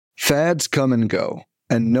Fads come and go,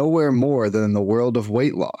 and nowhere more than in the world of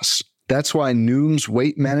weight loss. That's why Noom's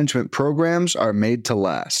weight management programs are made to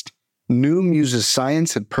last. Noom uses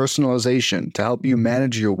science and personalization to help you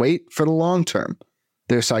manage your weight for the long term.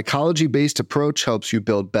 Their psychology-based approach helps you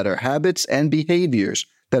build better habits and behaviors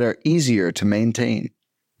that are easier to maintain.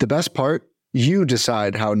 The best part? You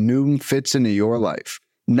decide how Noom fits into your life,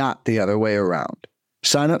 not the other way around.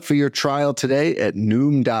 Sign up for your trial today at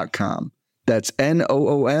Noom.com. That's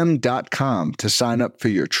Noom.com to sign up for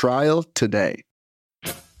your trial today.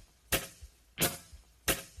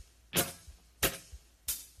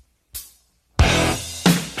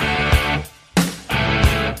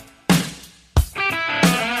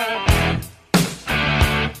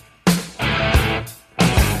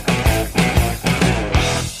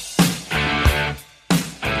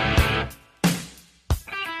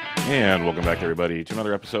 And welcome back, everybody, to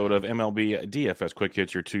another episode of MLB DFS Quick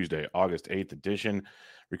Hits, your Tuesday, August 8th edition.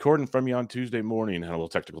 Recording from you on Tuesday morning. Had a little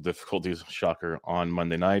technical difficulties, shocker, on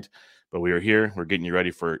Monday night. But we are here. We're getting you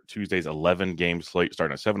ready for Tuesday's 11-game slate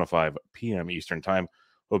starting at 7:05 p.m. Eastern Time.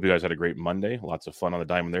 Hope you guys had a great Monday. Lots of fun on the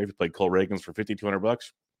diamond there. If you played Cole Reagans for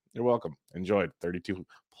 $5,200, you're welcome. Enjoyed.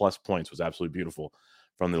 32-plus points was absolutely beautiful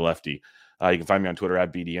from the lefty. You can find me on Twitter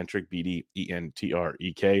at BDentrek,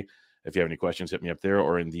 BDENTREK. If you have any questions, hit me up there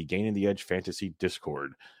or in the Gaining the Edge Fantasy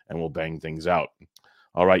Discord, and we'll bang things out.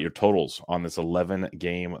 All right, your totals on this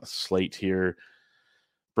 11-game slate here.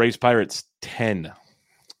 Braves Pirates 10.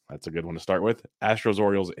 That's a good one to start with. Astros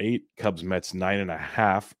Orioles 8. Cubs Mets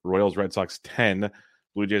 9.5. Royals Red Sox 10.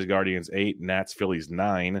 Blue Jays Guardians 8. Nats Phillies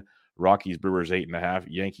 9. Rockies Brewers 8.5.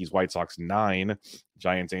 Yankees White Sox 9.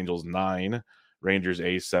 Giants Angels 9. Rangers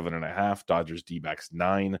A's 7.5. Dodgers D-backs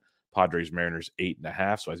 9. Padres Mariners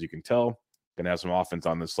 8.5. So as you can tell, going to have some offense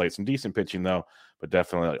on this slate. Some decent pitching though, but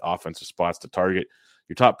definitely offensive spots to target.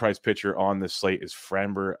 Your top price pitcher on this slate is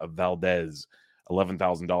Framber Valdez,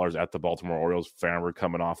 $11,000 at the Baltimore Orioles. Framber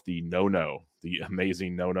coming off the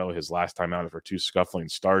amazing no-no, his last time out for 2 scuffling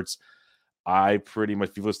starts. I pretty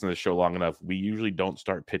much, if you've listened to the show long enough, we usually don't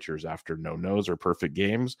start pitchers after no-nos or perfect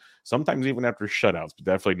games. Sometimes even after shutouts, but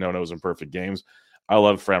definitely no-nos and perfect games. I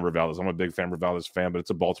love Framber Valdez. I'm a big Framber Valdez fan, but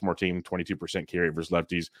it's a Baltimore team, 22% carry versus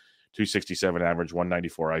lefties, 267 average,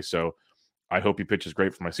 194 ISO. I hope he pitches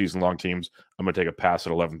great for my season-long teams. I'm going to take a pass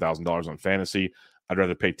at $11,000 on fantasy. I'd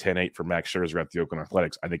rather pay 10-8 for Max Scherzer at the Oakland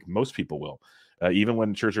Athletics. I think most people will. Even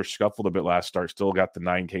when Scherzer scuffled a bit last start, still got the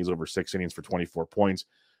 9 Ks over 6 innings for 24 points,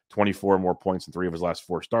 24 more points in 3 of his last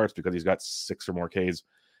 4 starts because he's got 6 or more Ks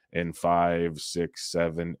in 5, 6,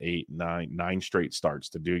 7, 8, 9 straight starts.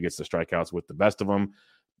 The dude gets the strikeouts with the best of them.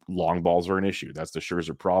 Long balls are an issue. That's the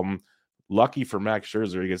Scherzer problem. Lucky for Max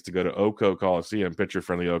Scherzer, he gets to go to Oco Coliseum,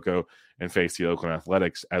 pitcher-friendly Oco, and face the Oakland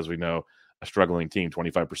Athletics. As we know, a struggling team,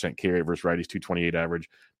 25% carry versus righties, 228 average.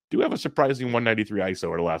 Do have a surprising 193 ISO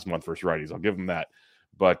over the last month versus righties. I'll give him that.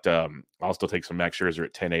 But I'll still take some Max Scherzer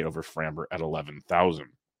at 10-8 over Framber at 11,000.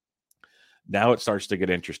 Now it starts to get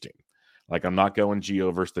interesting. Like, I'm not going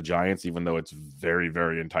Gio versus the Giants, even though it's very,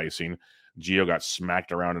 very enticing. Gio got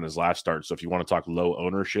smacked around in his last start. So if you want to talk low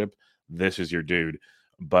ownership, this is your dude.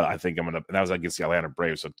 But I think I'm going to, and that was against the Atlanta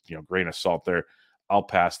Braves. So, grain of salt there. I'll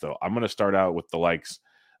pass, though. I'm going to start out with the likes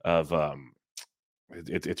of,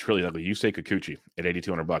 it's really ugly. Yusei Kikuchi at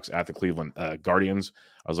 $8,200 at the Cleveland Guardians.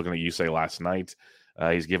 I was looking at Yusei last night.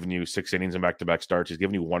 He's given you 6 innings in back-to-back starts. He's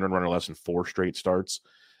given you 1 run runner less in 4 straight starts.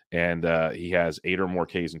 And he has 8 or more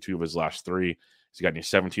Ks in 2 of his last 3. He's gotten you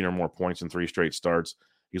 17 or more points in 3 straight starts.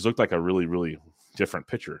 He's looked like a really, really different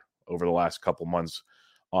pitcher over the last couple months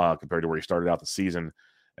compared to where he started out the season.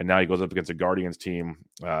 And now he goes up against a Guardians team.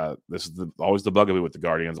 This is always the bugaboo with the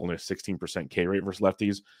Guardians, only a 16% K rate versus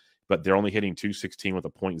lefties, but they're only hitting .216 with a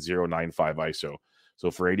 .095 ISO.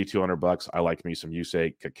 So for $8,200, I like me some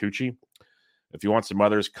Yusei Kikuchi. If you want some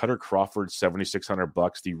others, Cutter Crawford,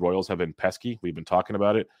 $7,600. The Royals have been pesky. We've been talking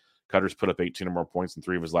about it. Cutter's put up 18 or more points in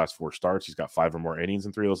 3 of his last 4 starts. He's got 5 or more innings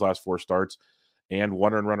in 3 of those last 4 starts, and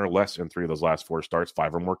 1 run runner less in 3 of those last 4 starts,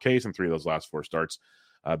 5 or more Ks in 3 of those last 4 starts.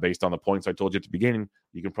 Based on the points I told you at the beginning,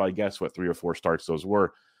 you can probably guess what 3 or 4 starts those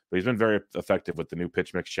were. But he's been very effective with the new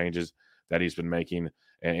pitch mix changes that he's been making.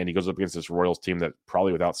 And he goes up against this Royals team that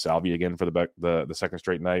probably without Salvi again for the second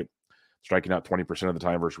straight night, striking out 20% of the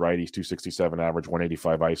time versus righties, 267 average,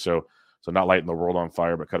 185 ISO. So not lighting the world on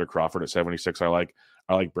fire, but Cutter Crawford at 76 I like.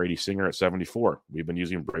 I like Brady Singer at 74. We've been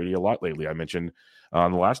using Brady a lot lately. I mentioned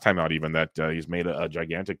on the last time out even that he's made a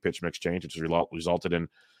gigantic pitch mix change, which has resulted in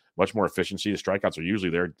much more efficiency. The strikeouts are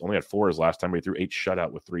usually there. Only had 4 his last time, but he threw 8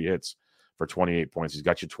 shutout with 3 hits for 28 points. He's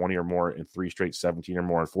got you 20 or more in 3 straight, 17 or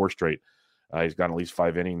more in 4 straight. He's got at least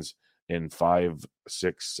 5 innings in 5,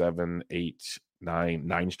 6, 7, 8,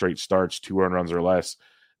 nine straight starts, 2 earned runs or less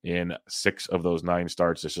in 6 of those 9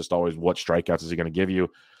 starts. It's just always what strikeouts is he going to give you.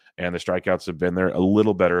 And the strikeouts have been there a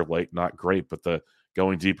little better late, not great, but the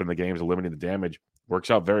going deep in the games, eliminating the damage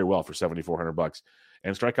works out very well for $7,400.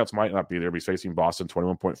 And strikeouts might not be there, but he's facing Boston,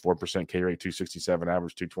 21.4% K rate, 267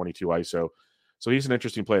 average, 222 ISO. So he's an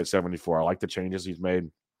interesting play at 74. I like the changes he's made.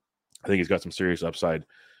 I think he's got some serious upside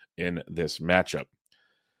in this matchup.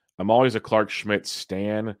 I'm always a Clark Schmidt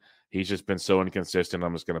stan. He's just been so inconsistent.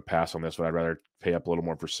 I'm just going to pass on this one. I'd rather pay up a little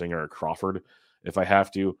more for Singer or Crawford if I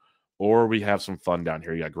have to. Or we have some fun down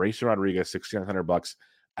here. You got Grayson Rodriguez, $6,900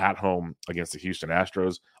 at home against the Houston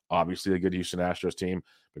Astros. Obviously a good Houston Astros team,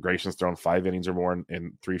 but Grayson's thrown 5 innings or more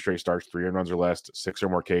in 3 straight starts, 3 earned runs or less, 6 or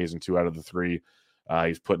more Ks in 2 out of the 3.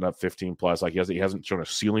 He's putting up 15 plus. Like he hasn't shown a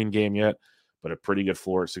ceiling game yet, but a pretty good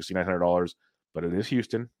floor at $6,900. But it is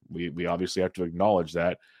Houston. We obviously have to acknowledge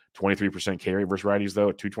that. 23% K rate versus righties, though,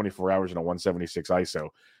 at 224 hours and a 176 ISO.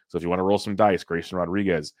 So if you want to roll some dice, Grayson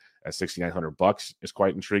Rodriguez at $6,900 is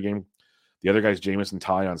quite intriguing. The other guy's Jameson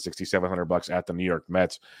Taillon, $6,700 at the New York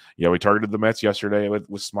Mets. Yeah, we targeted the Mets yesterday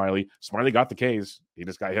with Smiley. Smiley got the Ks. He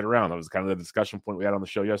just got hit around. That was kind of the discussion point we had on the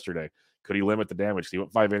show yesterday. Could he limit the damage? He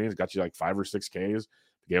went 5 innings, got you like 5 or 6 Ks,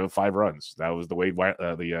 gave him 5 runs. That was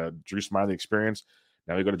the Drew Smiley experience.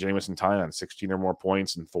 Now we go to Jameson Taillon, 16 or more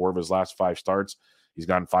points in 4 of his last 5 starts. He's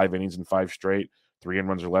gone 5 innings in 5 straight, 3 earned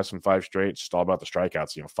runs or less in 5 straight. It's just all about the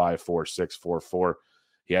strikeouts, 5, 4, 6, 4, 4.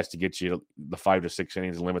 He has to get you the 5 to 6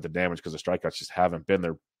 innings and limit the damage because the strikeouts just haven't been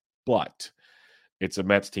there. But it's a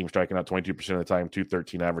Mets team striking out 22% of the time,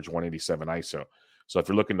 213 average, 187 ISO. So if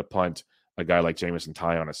you're looking to punt, a guy like Jameson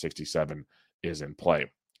Taillon at 67 is in play.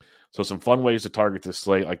 So some fun ways to target this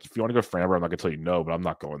slate. Like if you want to go Framber, I'm not going to tell you no, but I'm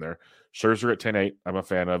not going there. Scherzer at 10-8, I'm a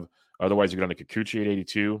fan of. Otherwise, you go down to Kikuchi at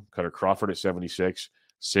 82, Cutter Crawford at 76,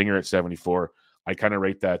 Singer at 74. I kind of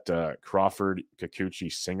rate that Crawford,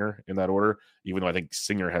 Kikuchi, Singer in that order, even though I think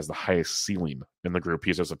Singer has the highest ceiling in the group.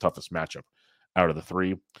 He's just the toughest matchup out of the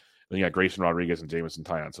 3. Then you got Grayson Rodriguez and Jameson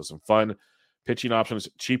Taillon. So some fun pitching options,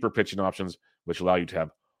 cheaper pitching options, which allow you to have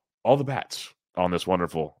all the bats on this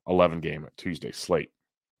wonderful 11-game Tuesday slate.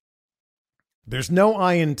 There's no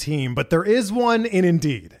I in team, but there is one in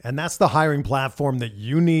Indeed, and that's the hiring platform that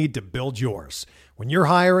you need to build yours. When you're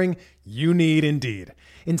hiring, you need Indeed.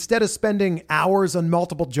 Instead of spending hours on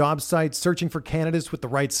multiple job sites searching for candidates with the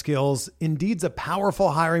right skills, Indeed's a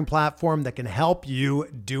powerful hiring platform that can help you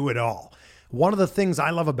do it all. One of the things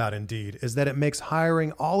I love about Indeed is that it makes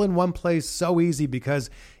hiring all in one place so easy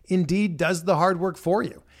because Indeed does the hard work for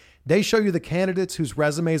you. They show you the candidates whose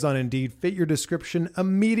resumes on Indeed fit your description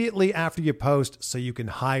immediately after you post so you can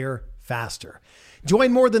hire faster.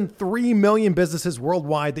 Join more than 3 million businesses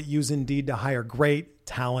worldwide that use Indeed to hire great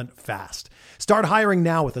talent fast. Start hiring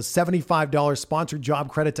now with a $75 sponsored job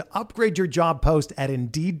credit to upgrade your job post at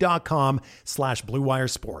Indeed.com/Blue Wire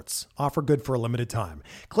Sports. Offer good for a limited time.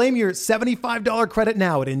 Claim your $75 credit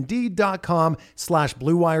now at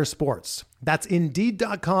Indeed.com/Blue Wire Sports. That's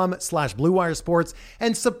Indeed.com/Blue Wire Sports,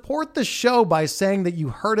 and support the show by saying that you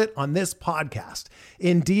heard it on this podcast.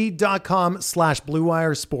 Indeed.com/Blue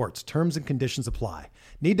Wire Sports. Terms and conditions apply.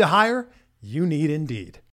 Need to hire? You need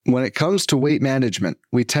Indeed. When it comes to weight management,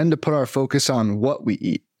 we tend to put our focus on what we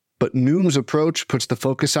eat, but Noom's approach puts the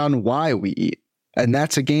focus on why we eat, and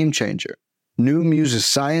that's a game changer. Noom uses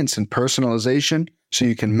science and personalization so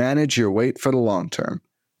you can manage your weight for the long term.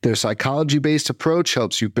 Their psychology-based approach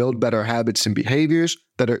helps you build better habits and behaviors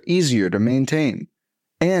that are easier to maintain.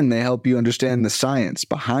 And they help you understand the science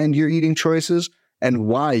behind your eating choices and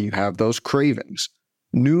why you have those cravings.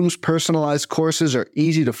 Noom's personalized courses are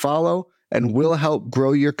easy to follow and will help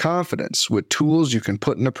grow your confidence with tools you can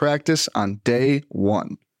put into practice on day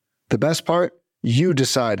 1. The best part? You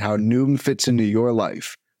decide how Noom fits into your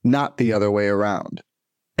life, not the other way around.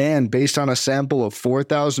 And based on a sample of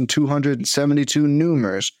 4,272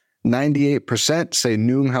 Noomers, 98% say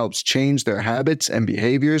Noom helps change their habits and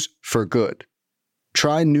behaviors for good.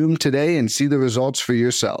 Try Noom today and see the results for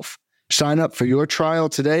yourself. Sign up for your trial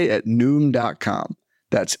today at Noom.com.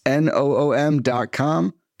 That's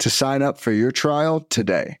Noom.com to sign up for your trial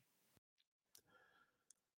today.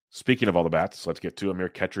 Speaking of all the bats, let's get to them here.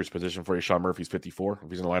 Catcher's position for you. Sean Murphy's 54. If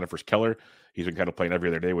he's in the lineup versus Keller, he's been kind of playing every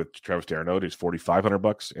other day with Travis d'Arnaud. He's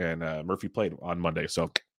 $4,500, and Murphy played on Monday.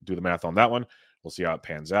 So do the math on that one. We'll see how it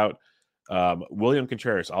pans out. William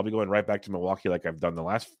Contreras. I'll be going right back to Milwaukee like I've done the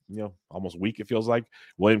last, almost week. It feels like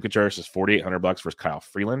William Contreras is $4,800 versus Kyle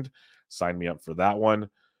Freeland. Sign me up for that one.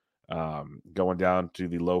 Going down to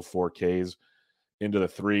the low 4Ks. Into the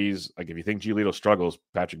 3s. Like if you think Giolito struggles,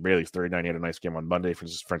 Patrick Bailey's 39. He had a nice game on Monday.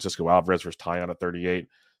 Francisco Alvarez versus Taillon at 38.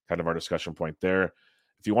 Kind of our discussion point there.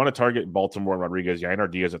 If you want to target Baltimore and Rodriguez, Yainer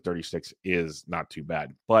Diaz at 36 is not too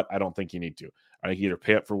bad, but I don't think you need to. I think you either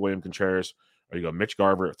pay up for William Contreras or you go Mitch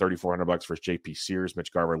Garver at $3,400 versus JP Sears.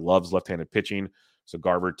 Mitch Garver loves left-handed pitching, so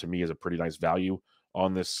Garver to me is a pretty nice value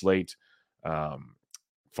on this slate.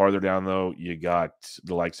 Farther down, though, you got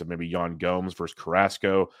the likes of maybe Yan Gomes versus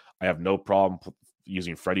Carrasco. I have no problem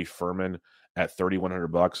using Freddie Furman at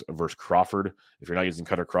 $3,100 versus Crawford. If you're not using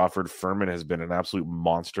Cutter Crawford, Furman has been an absolute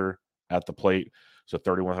monster at the plate. So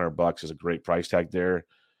 $3,100 is a great price tag there.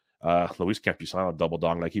 Luis Campusano double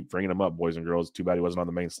dong. I keep bringing him up, boys and girls. Too bad he wasn't on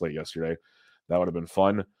the main slate yesterday. That would have been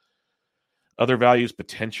fun. Other values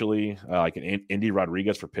potentially like an Indy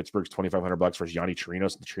Rodriguez for Pittsburgh's $2,500 versus Yanni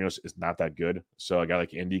Chirinos. The Chirinos is not that good, so a guy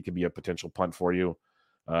like Indy could be a potential punt for you.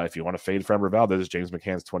 If you want to fade Framber Valdez, James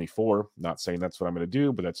McCann's 24. Not saying that's what I'm going to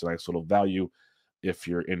do, but that's a nice little value if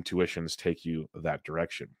your intuitions take you that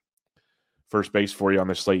direction. First base for you on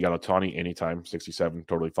this slate, you got Ohtani anytime, 67,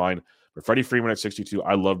 totally fine. For Freddie Freeman at 62,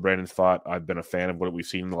 I love Brandon Pfaadt. I've been a fan of what we've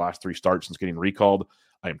seen in the last 3 starts since getting recalled.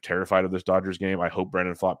 I am terrified of this Dodgers game. I hope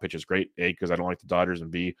Brandon Pfaadt pitches great, A, because I don't like the Dodgers,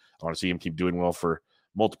 and B, I want to see him keep doing well for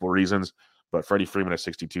multiple reasons. But Freddie Freeman at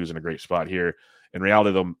 62 is in a great spot here. In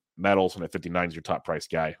reality, though, Matt Olson at 59 is your top price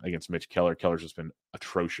guy against Mitch Keller. Keller's just been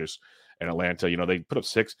atrocious in Atlanta. They put up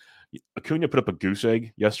 6. Acuna put up a goose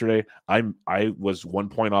egg yesterday. I was 1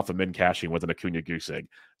 point off of min cashing with an Acuna goose egg.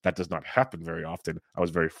 That does not happen very often. I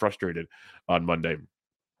was very frustrated on Monday.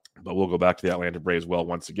 But we'll go back to the Atlanta Braves well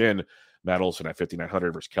once again. Matt Olson at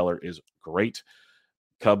 5,900 versus Keller is great.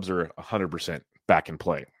 Cubs are 100% back in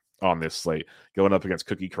play on this slate. Going up against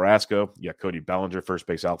Cookie Carrasco, yeah, Cody Bellinger, first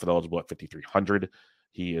base outfit eligible at 5,300.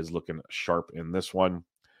 He is looking sharp in this one.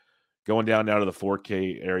 Going down now to the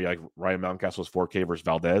 4K area, like Ryan Mountcastle's 4K versus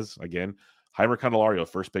Valdez. Again, Heimer Candelario,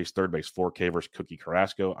 first base, third base, 4K versus Cookie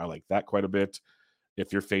Carrasco. I like that quite a bit.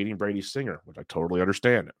 If you're fading Brady Singer, which I totally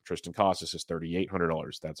understand, Tristan Casas is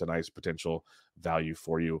 $3,800. That's a nice potential value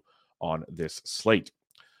for you on this slate.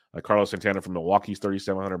 Carlos Santana from Milwaukee's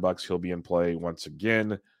 $3,700. He'll be in play once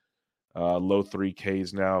again. Low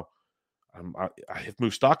 3Ks now. If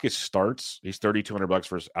Moustakas starts, he's $3,200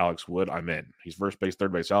 versus Alex Wood. I'm in. He's first base,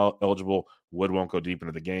 third base eligible. Wood won't go deep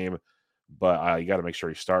into the game, but you got to make sure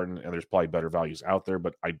he's starting. And there's probably better values out there.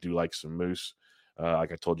 But I do like some Moose.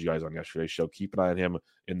 Like I told you guys on yesterday's show, keep an eye on him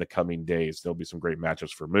in the coming days. There'll be some great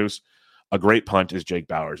matchups for Moose. A great punt is Jake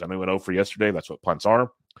Bowers. I know he went 0 for yesterday. That's what punts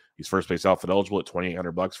are. He's first base outfit eligible at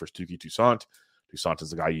 $2,800 versus Touki Toussaint. Toussaint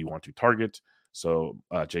is the guy you want to target. So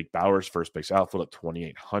Jake Bowers, first base outfield at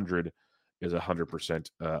 $2,800 is 100%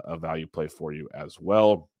 a value play for you as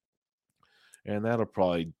well. And that'll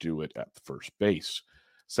probably do it at the first base.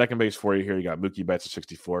 Second base for you here, you got Mookie Betts at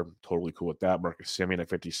 64. Totally cool with that. Marcus Semien at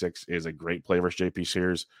 56 is a great play versus JP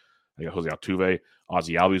Sears. I got Jose Altuve.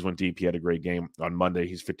 Ozzy Albies went deep. He had a great game on Monday.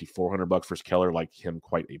 He's $5,400 versus Keller. Like him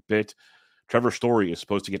quite a bit. Trevor Story is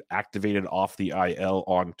supposed to get activated off the IL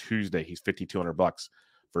on Tuesday. He's $5,200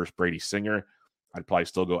 versus Brady Singer. I'd probably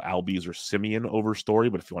still go Albies or Semien over Story,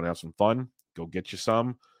 but if you want to have some fun, go get you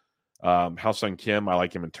some. Ha-Seong Kim, I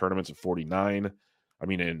like him in tournaments at 49. I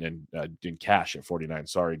mean, in cash at 49,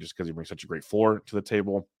 sorry, just because he brings such a great floor to the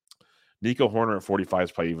table. Nico Horner at 45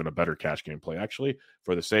 is probably even a better cash game play, actually,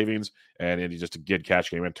 for the savings. And he's just a good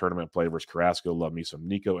cash game and tournament play versus Carrasco. Love me some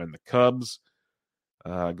Nico and the Cubs.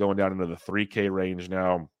 Going down into the 3K range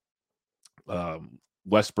now.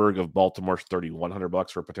 Westberg of Baltimore's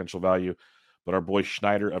 $3,100 for potential value. But our boy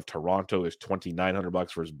Schneider of Toronto is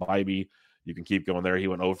 $2,900 for his Bybee. You can keep going there. He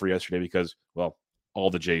went over yesterday because, well,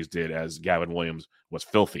 all the Jays did, as Gavin Williams was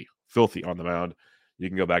filthy on the mound. You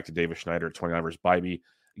can go back to Davis Schneider at 29 versus Bybee.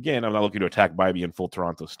 Again, I'm not looking to attack Bybee in full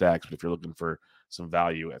Toronto stacks, but if you're looking for some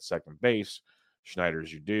value at second base,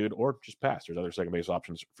 Schneider's your dude, or just pass. There's other second base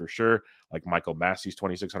options for sure, like Michael Massey's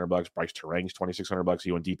 $2,600, Bryce Terang's $2,600.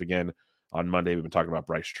 He went deep again on Monday. We've been talking about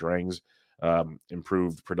Bryce Terang's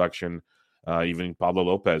improved production. Even Pablo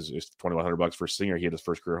Lopez is $2,100 for Singer. He had his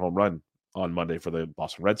first career home run on Monday for the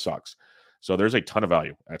Boston Red Sox. So there's a ton of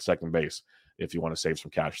value at second base if you want to save some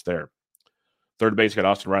cash there. Third base, got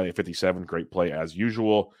Austin Riley at 57. Great play as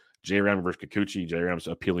usual. J-Ram versus Kikuchi. J-Ram's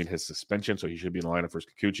appealing his suspension, so he should be in the lineup versus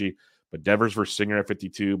Kikuchi. But Devers versus Singer at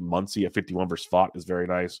 52. Muncy at 51 versus Pfaadt is very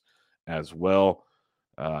nice as well.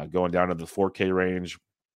 Going down to the 4K range.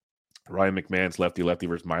 Ryan McMahon's lefty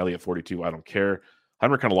versus Miley at 42. I don't care.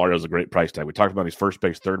 Heimer Candelario is a great price tag. We talked about his first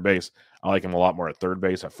base, third base. I like him a lot more at third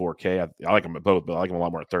base at 4K. I like him at both, but I like him a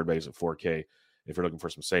lot more at third base at 4K. If you're looking for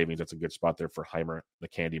some savings, that's a good spot there for Heimer, the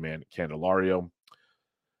Candyman Candelario.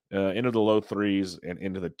 Into the low threes and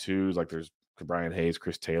into the twos, like there's Brian Hayes,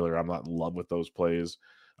 Chris Taylor. I'm not in love with those plays.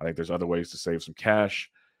 I think there's other ways to save some cash.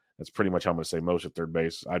 That's pretty much how I'm going to say most at third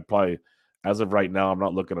base. I'd probably, as of right now, I'm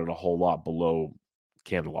not looking at a whole lot below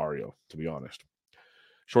Candelario, to be honest.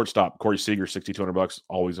 Shortstop, Corey Seager, $6,200,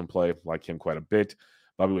 always in play. Like him quite a bit.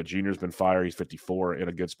 Bobby Witt Jr. has been fired. He's 54 in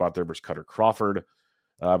a good spot there versus Cutter Crawford.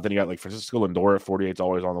 Then you got like Francisco Lindor at 48,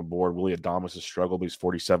 always on the board. Willie Adames has struggled, but he's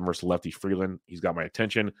 47 versus lefty Freeland. He's got my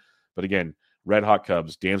attention. But again, red hot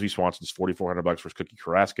Cubs. Dansby Swanson's $4,400 versus Cookie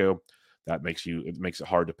Carrasco. It makes it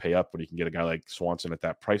hard to pay up when you can get a guy like Swanson at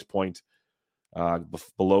that price point.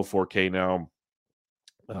 Below 4K now.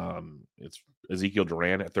 It's Ezekiel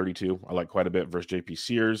Duran at 32. I like quite a bit versus JP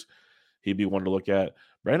Sears. He'd be one to look at.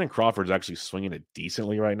 Brandon Crawford's actually swinging it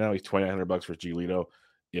decently right now. He's $2,900 versus Giolito.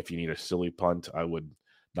 If you need a silly punt, I would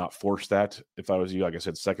not force that if I was you. Like I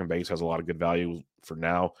said, second base has a lot of good value for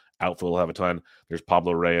now. Outfield will have a ton. There's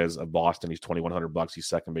Pablo Reyes of Boston. He's $2,100. He's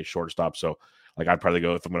second base shortstop. So like I'd probably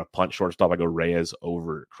go, if I'm going to punt shortstop, I go Reyes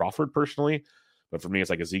over Crawford personally. But for me, it's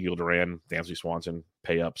like Ezekiel Duran, Dansby Swanson,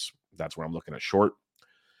 pay-ups. That's where I'm looking at short.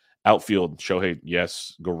 Outfield, Shohei,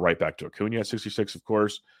 yes, go right back to Acuna at 66, of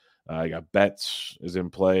course. You got Betts is in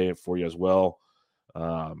play for you as well.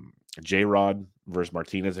 J-Rod versus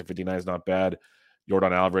Martinez at 59 is not bad.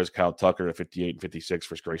 Yordan Alvarez, Kyle Tucker at 58 and 56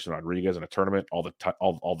 versus Grayson Rodriguez in a tournament all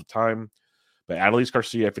the time. But Adolis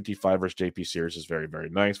Garcia at 55 versus JP Sears is very, very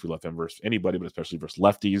nice. We love him versus anybody, but especially versus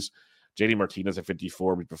lefties. JD Martinez at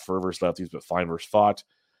 54. We prefer versus lefties, but fine versus Fott.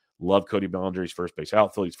 Love Cody Bellinger. He's first base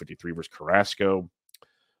outfield. He's 53 versus Carrasco.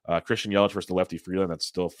 Christian Yelich versus the lefty Freeland. That's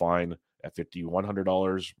still fine at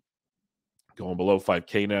 $5,100. Going below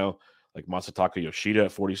 5K now. Like Masataka Yoshida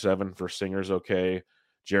at 47 for Singer's okay.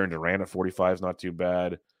 Jaron Duran at 45 is not too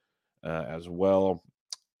bad as well.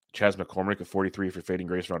 Chas McCormick at 43 for Fading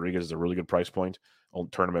Grace Rodriguez is a really good price point.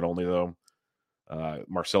 Tournament only, though.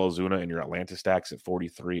 Marcelo Zuna in your Atlanta stacks at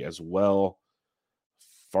 43 as well.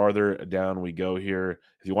 Farther down we go here.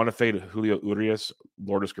 If you want to fade Julio Urias,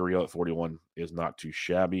 Lourdes Gurriel at 41 is not too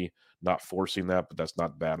shabby. Not forcing that, but that's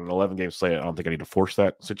not bad. An 11-game slate, I don't think I need to force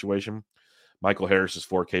that situation. Michael Harris is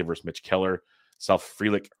 4K versus Mitch Keller. South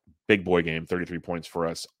Frelick, big boy game, 33 points for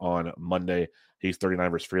us on Monday. He's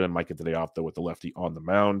 39 versus Freeland. Might get the day off, though, with the lefty on the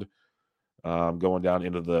mound. Going down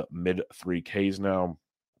into the mid 3Ks now.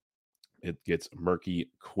 It gets murky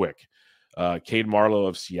quick. Cade Marlowe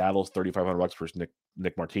of Seattle's $3,500 versus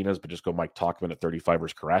Nick Martinez, but just go Mike Tauchman at 35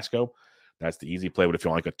 versus Carrasco. That's the easy play. But if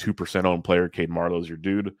you want like a 2% owned player, Cade Marlowe is your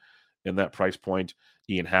dude in that price point.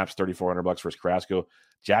 Ian Happ's $3,400 versus Carrasco.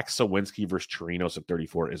 Jack Sawinski versus Chirinos at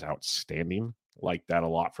 34 is outstanding. Like that a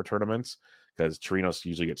lot for tournaments because Chirinos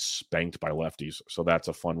usually gets spanked by lefties. So that's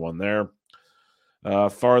a fun one there.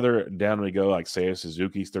 Farther down we go, like Seiya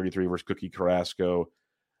Suzuki's 33 versus Cookie Carrasco.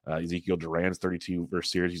 Ezekiel Duran's 32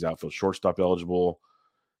 versus Sears. He's outfield shortstop eligible.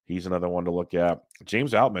 He's another one to look at.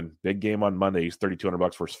 James Outman, big game on Monday. He's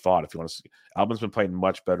 $3,200 versus Fott. If you want to see, Outman's been playing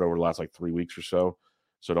much better over the last like 3 weeks or so.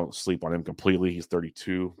 So don't sleep on him completely. He's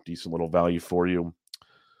 32, decent little value for you.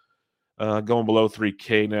 Going below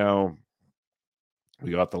 3K now,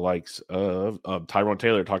 we got the likes of Tyrone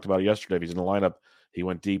Taylor. Talked about it yesterday. If he's in the lineup, he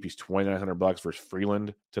went deep. He's $2,900 versus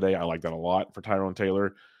Freeland today. I like that a lot for Tyrone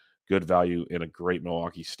Taylor. Good value in a great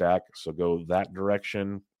Milwaukee stack. So go that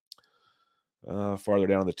direction. Farther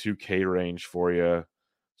down the 2K range for you.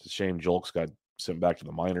 It's a shame Jolks got sent back to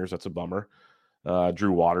the minors. That's a bummer.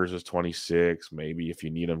 Drew Waters is 26, maybe if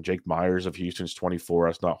you need him. Jake Myers of Houston's 24.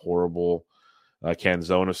 That's not horrible.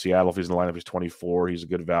 Canzone of Seattle, if he's in the lineup, he's 24. He's a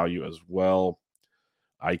good value as well.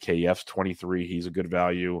 IKF's 23. He's a good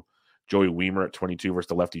value. Joey Weimer at 22 versus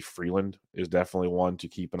the lefty Freeland is definitely one to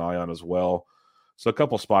keep an eye on as well. So a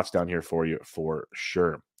couple spots down here for you for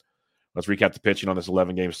sure. Let's recap the pitching on this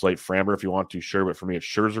 11-game slate. Framber, if you want to, sure. But for me, it's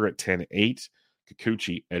Scherzer at 10-8,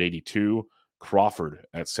 Kikuchi at 82, Crawford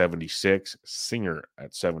at 76, Singer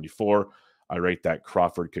at 74. I rate that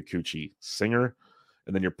Crawford, Kikuchi, Singer.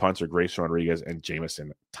 And then your punts are Grayson Rodriguez and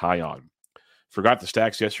Jameson Taillon. Forgot the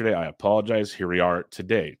stacks yesterday. I apologize. Here we are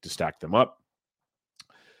today to stack them up.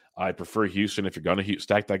 I prefer Houston if you're going to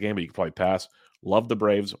stack that game, but you can probably pass. Love the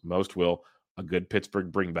Braves. Most will. A good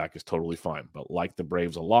Pittsburgh bringback is totally fine, but like the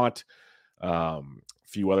Braves a lot.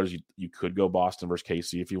 Few others, you could go Boston versus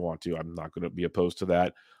KC if you want to. I'm not going to be opposed to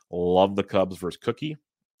that. Love the Cubs versus Cookie.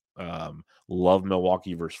 Love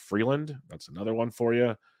Milwaukee versus Freeland. That's another one for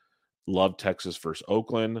you. Love Texas versus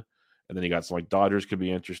Oakland. And then you got some like Dodgers could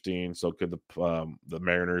be interesting. So could the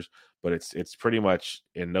Mariners. But it's pretty much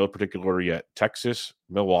in no particular order yet. Texas,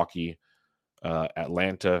 Milwaukee,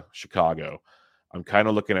 Atlanta, Chicago. I'm kind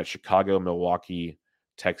of looking at Chicago, Milwaukee,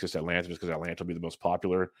 Texas, Atlanta, just because Atlanta will be the most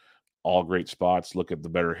popular. All great spots. Look at the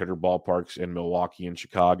better hitter ballparks in Milwaukee and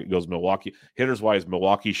Chicago. It goes Milwaukee. Hitters-wise,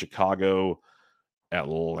 Milwaukee, Chicago,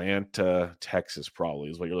 Atlanta, Texas, probably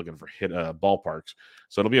is what you're looking for. Hit ballparks.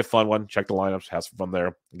 So it'll be a fun one. Check the lineups, have some fun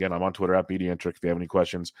there. Again, I'm on Twitter at BDentric. If you have any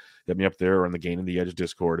questions, hit me up there or in the Gain the Edge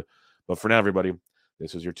Discord. But for now, everybody,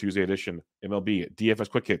 this is your Tuesday edition MLB DFS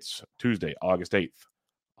Quick Hits, Tuesday, August 8th.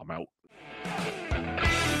 I'm out.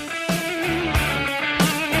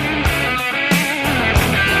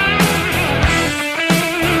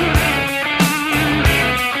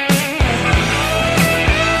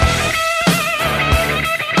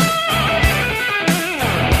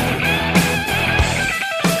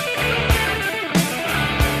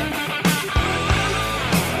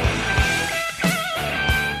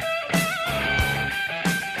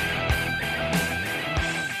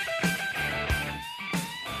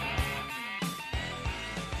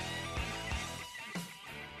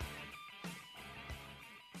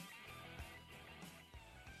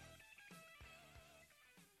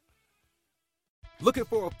 Looking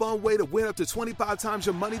for a fun way to win up to 25 times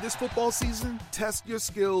your money this football season? Test your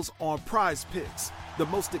skills on Prize Picks, the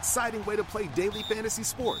most exciting way to play daily fantasy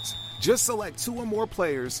sports. Just select 2 or more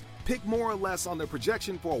players, pick more or less on their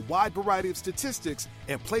projection for a wide variety of statistics,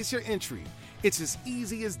 and place your entry. It's as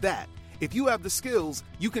easy as that. If you have the skills,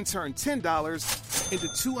 you can turn $10 into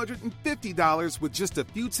 $250 with just a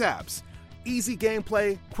few taps. Easy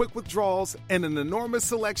gameplay, quick withdrawals, and an enormous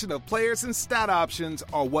selection of players and stat options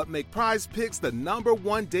are what make Prize Picks the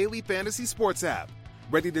 #1 daily fantasy sports app.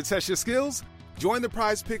 Ready to test your skills? Join the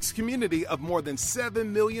Prize Picks community of more than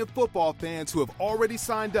 7 million football fans who have already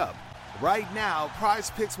signed up. Right now, Prize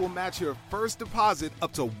Picks will match your first deposit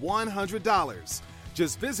up to $100.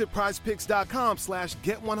 Just visit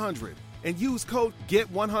prizepicks.com/get100 and use code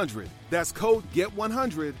GET100. That's code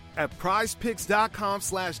GET100 at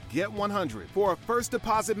prizepicks.com/get100 for a first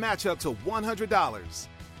deposit match up to $100.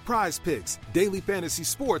 Prize Picks, daily fantasy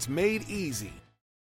sports made easy.